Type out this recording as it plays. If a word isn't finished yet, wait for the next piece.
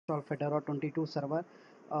install Fedora 22 server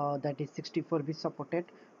that is 64-bit supported,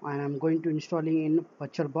 and I'm going to install in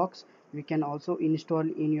VirtualBox. You can also install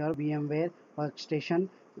in your VMware workstation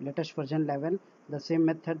latest version level. The same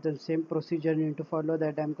method, the same procedure you need to follow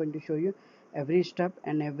that I'm going to show you. Every step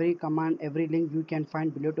and every command, every link you can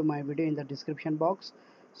find below to my video in the description box.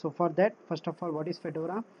 So for that, first of all, what is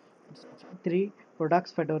Fedora? It's three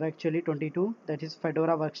products Fedora actually 22, that is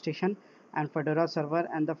Fedora workstation and Fedora server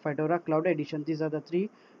and the Fedora cloud edition. These are the three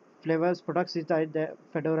flavors products is that the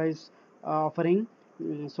Fedora is offering.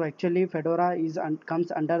 So actually Fedora is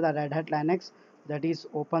comes under the Red Hat Linux, that is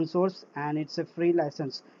open source and it's a free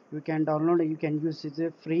license. You can download, you can use, it's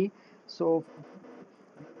a free. So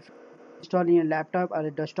install in a laptop or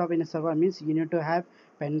a desktop in a server means you need to have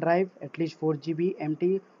pen drive at least 4 GB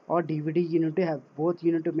empty or DVD. You need to have both.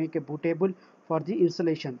 You need to make a bootable for the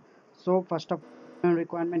installation. So first of all,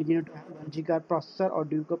 requirement, you need to have 1 GHz processor or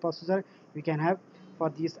dual core processor you can have for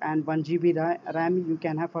this, and 1 GB RAM you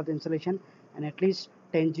can have for the installation, and at least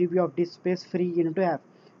 10 GB of disk space free you need to have.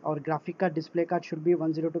 Our graphic card display card should be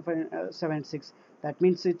 10276. That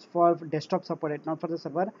means it's for desktop supported, not for the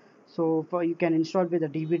server. So for you can install with a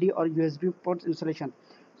DVD or USB ports installation.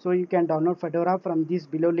 So you can download Fedora from this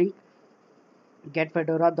below link.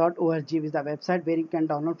 Getfedora.org is the website where you can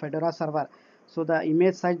download Fedora server. So the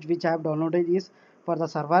image size which I have downloaded is for the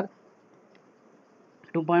server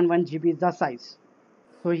 2.1 GB is the size.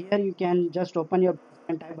 So here you can just open your browser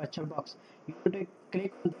and type VirtualBox. You need to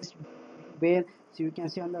click on this where, so you can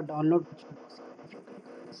see on the download VirtualBox. If you click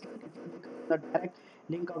on this link, it will become the direct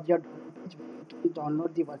link of your download page where you can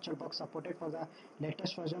download the VirtualBox supported for the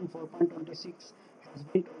latest version 4.26 has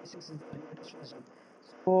been 26 is the latest version.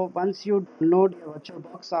 So once you download your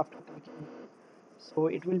VirtualBox after clicking, so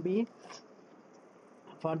it will be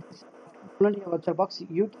for this. Download your VirtualBox.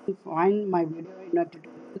 You can find my video in a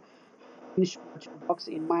tutorial install VirtualBox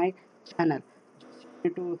in my channel. Just you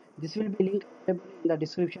need to, this will be linked available in the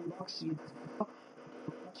description box. You just go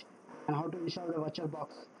to watch and how to install the VirtualBox.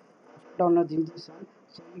 Download this one,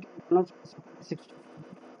 so you can download for the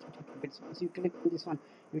 64 bits. Once you click on this one,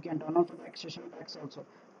 you can download for the extension packs also.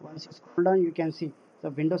 Once you scroll down, you can see the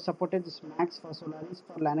Windows supported this Max for Solaris,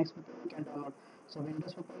 for Linux people you can download. So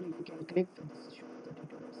Windows people you can click for this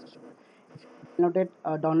 32 bits. If you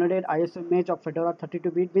downloaded ISO image of Fedora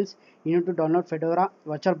 32-bit means you need to download Fedora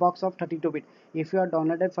VirtualBox of 32-bit. If you are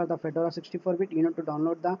downloaded for the Fedora 64-bit, you need to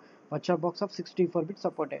download the VirtualBox of 64-bit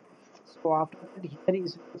supported. So after that, here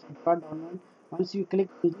is Fedora download. Once you click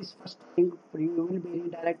on this first link, you will be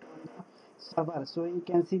redirected on the server. So you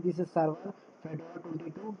can see this is server Fedora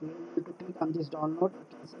 22. We need to click on this download. You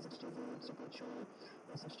can see 64-bit support show.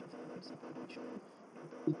 64-bit support show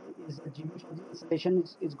is a GB for the installation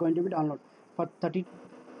is going to be download. For 32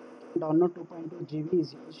 download 2.2 GB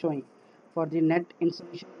is showing. For the net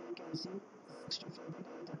installation you can see 64-bit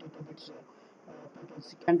and 32 bits.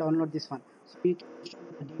 You can download this one. So you can install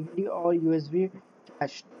the DVD or USB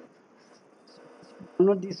flash. So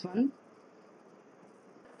download this one.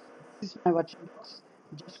 This is my VirtualBox.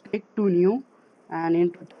 Just click to new and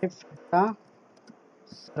into type Fedora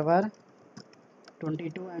server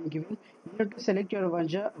 22 I am giving. You need to select your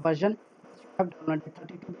version you have downloaded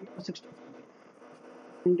 32-bit or 64-bit.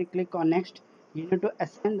 And you click on next. You need to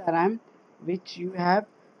assign the RAM which you have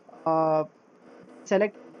uh,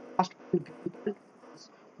 select last point green point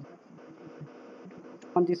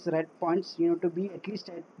on these red points. You need to be at least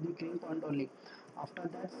at the green point only. After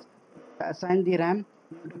that, assign the RAM.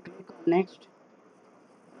 You need to click on next.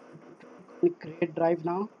 Click on create drive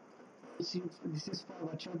now. This is for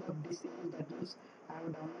VirtualBox. This image, that means I have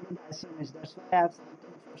downloaded the ISO image. That's why I have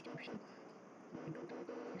selected the first option. You need to click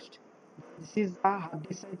on next. This is the hard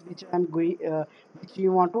disk size which I am going, which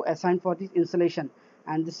you want to assign for this installation,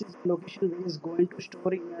 and this is the location which is going to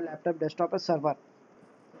store in your laptop, desktop, or server.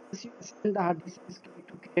 Once you assign the hard disk size, click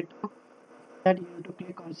to create now. That you need to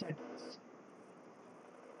click on settings.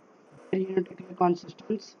 Here you need to click on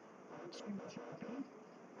systems,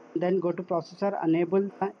 then go to processor, enable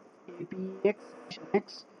the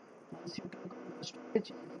APX. Once you click on the storage,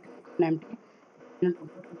 you need to click on empty. You need to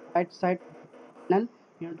go to the right side panel.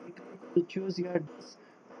 You need to click on choose your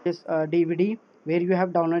disk, DVD where you have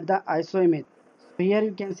downloaded the ISO image. So here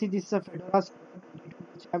you can see this is a Fedora 22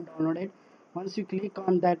 which I have downloaded. Once you click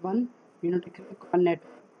on that one, you need to click on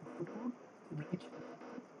network. Go to bridge.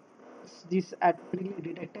 This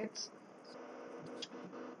automatically detects.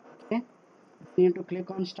 Okay, you need to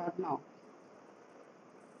click on start now.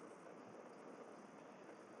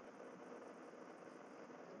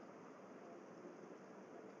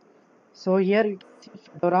 So here you can see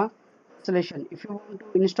Fedora installation. If you want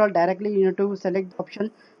to install directly, you need to select the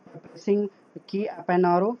option by pressing key up and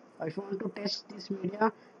arrow. If you want to test this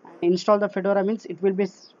media and install the Fedora, means it will be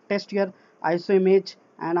test your ISO image,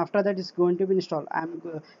 and after that it's going to be installed.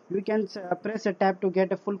 You can press a tab to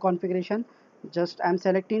get a full configuration. Just I'm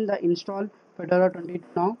selecting the install Fedora 22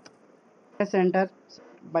 now. Press enter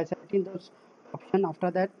by selecting those option.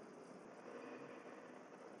 After that,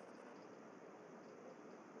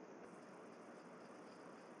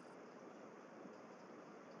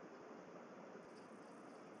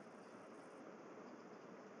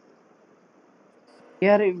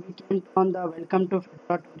 here we can turn the welcome to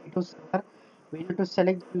Fedora 22 server. We need to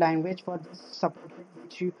select the language for this supported,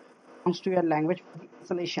 which you belongs to your language for the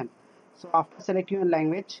installation. So after selecting your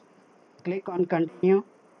language, click on continue.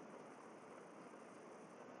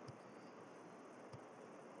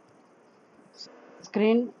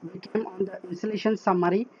 Screen became on the installation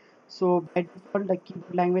summary. So by default the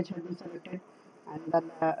keyboard language has been selected, and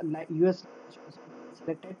the US language also been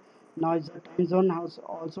selected. Now is the time zone has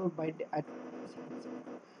also by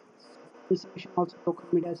installation also local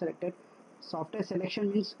media selected. Software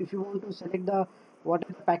selection means if you want to select the what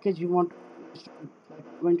is the package you want to install, like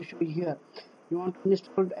I'm going to show you here. You want to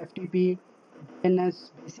install FTP,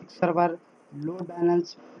 DNS, basic server, load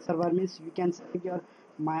balance server, means you can select your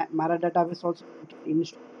Mara database also, you can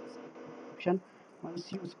install this option.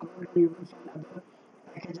 Once you scroll down, you will find other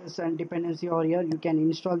packages and dependency over here. You can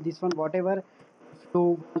install this one, whatever if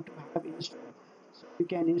you want to have installed. So you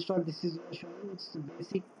can install, this is showing it's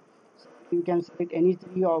basic. So you can select any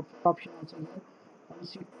three of option also here.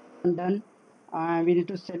 Once you are done, we need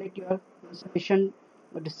to select your installation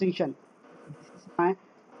distinction. This is my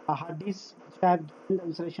hard disk which I have given the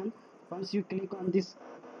installation. Once you click on this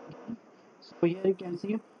again, so here you can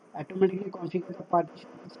see automatically configure the partition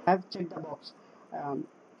which I have checked the box. Um,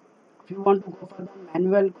 if you want to go for the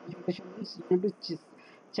manual configuration means you need to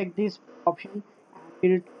check this option, and you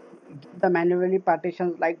need to give the manually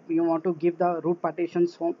partitions, like you want to give the root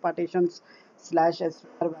partitions, home partitions, slash as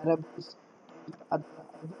variables, other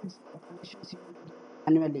partitions you need to give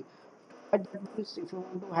manually. But that means if you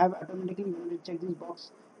want to have automatically, you will check this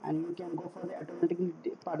box, and you can go for the automatically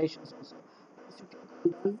partitions also. Once you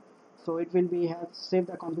click on done, so it will be have saved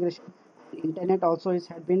the configuration. Internet also is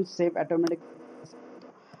had been saved automatically.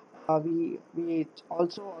 We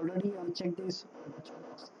also already unchecked this virtual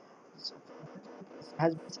box. So this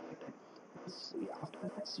has been selected. After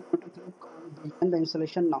that, you have to click on begin the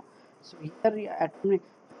installation now. So here at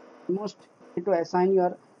almost you need to assign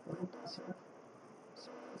your root password. So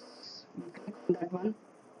you click on that one.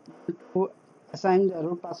 You need to assign the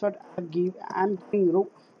root password. I'm giving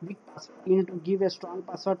root weak password. You need to give a strong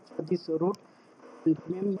password for this root, and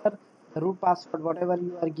remember the root password whatever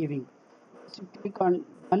you are giving. Once you click on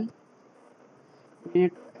done, we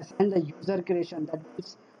need to assign the user creation, that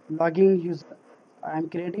means logging user. I'm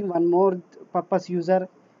creating one more purpose user,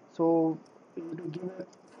 so you need to give a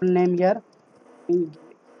full name here. In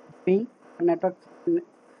giving network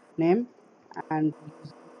name, and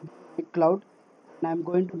user my cloud, and I'm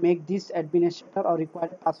going to make this administrator or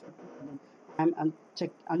required password to admin. I'm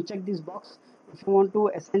uncheck this box. If you want to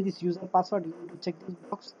assign this user password, you need to check this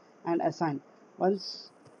box and assign.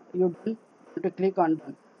 Once you're done, you have to click on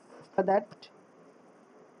done. After that,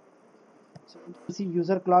 so you can see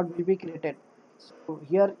user cloud will be created. So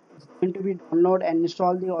here it's going to be download and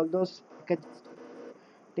install the all those packages.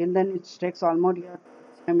 Till then it takes almost here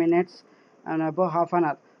 5 minutes and above half an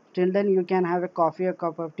hour. Till then you can have a coffee, a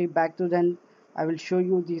cup of tea. Back to then I will show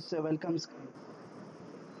you this welcome screen.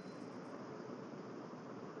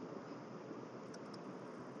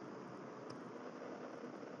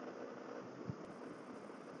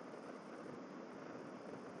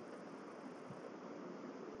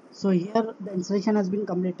 So here the installation has been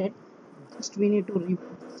completed. Just we need to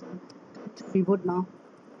reboot this one. Click reboot now.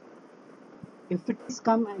 If it is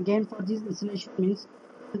come again for this installation means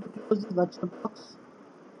you need to close this virtual box.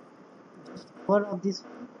 Just over of this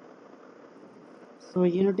one. So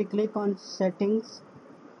you need to click on settings,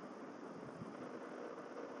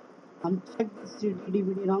 uncheck this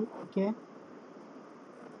DVD ROM. Okay,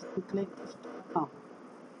 then click start now.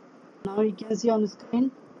 Now you can see on the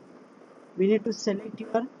screen we need to select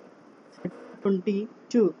your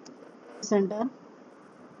 22 center.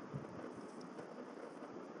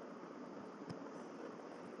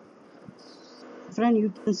 Friend, you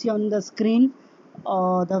can see on the screen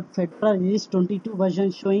the Fedora release 22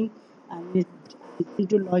 version showing, and I need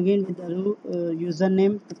to log in with the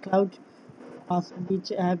username, the cloud password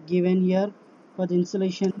which I have given here for the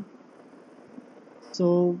installation.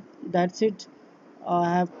 So that's it.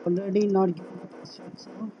 I have already not given the password,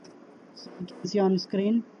 so you can see on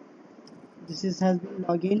screen this is has been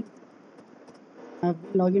login. I've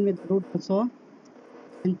been logging with root also,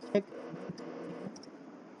 and check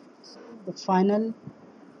the final.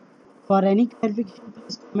 For any clarification,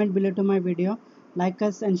 please comment below to my video, like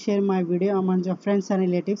us and share my video among your friends and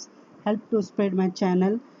relatives. Help to spread my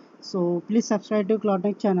channel. So please subscribe to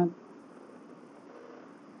Cloudtech channel.